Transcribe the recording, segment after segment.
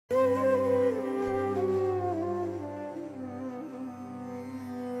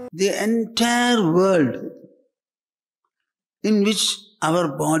The entire world in which our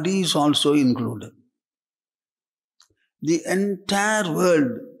body is also included. The entire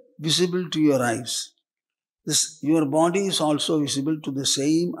world visible to your eyes. Your body is also visible to the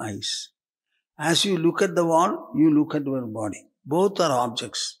same eyes. As you look at the wall, you look at your body. Both are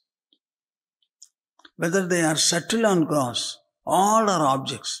objects. Whether they are subtle or gross, all are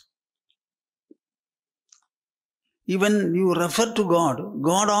objects. Even you refer to God,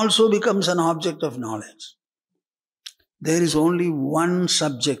 God also becomes an object of knowledge. There is only one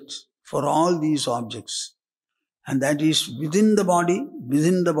subject for all these objects, and that is within the body,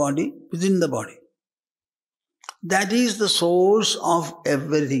 within the body, within the body. That is the source of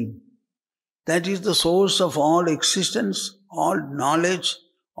everything. That is the source of all existence, all knowledge,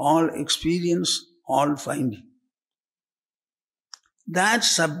 all experience, all finding. That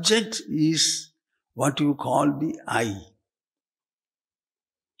subject is what you call the I.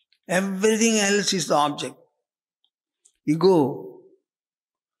 Everything else is the object. Ego,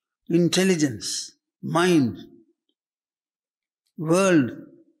 intelligence, mind, world,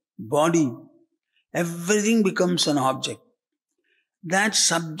 body, everything becomes an object. That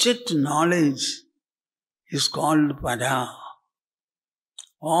subject knowledge is called para.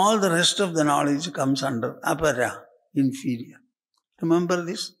 All the rest of the knowledge comes under apara, inferior. Remember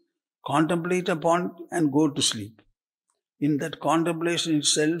this? Contemplate upon it and go to sleep. In that contemplation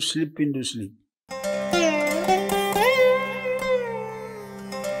itself, slip into sleep.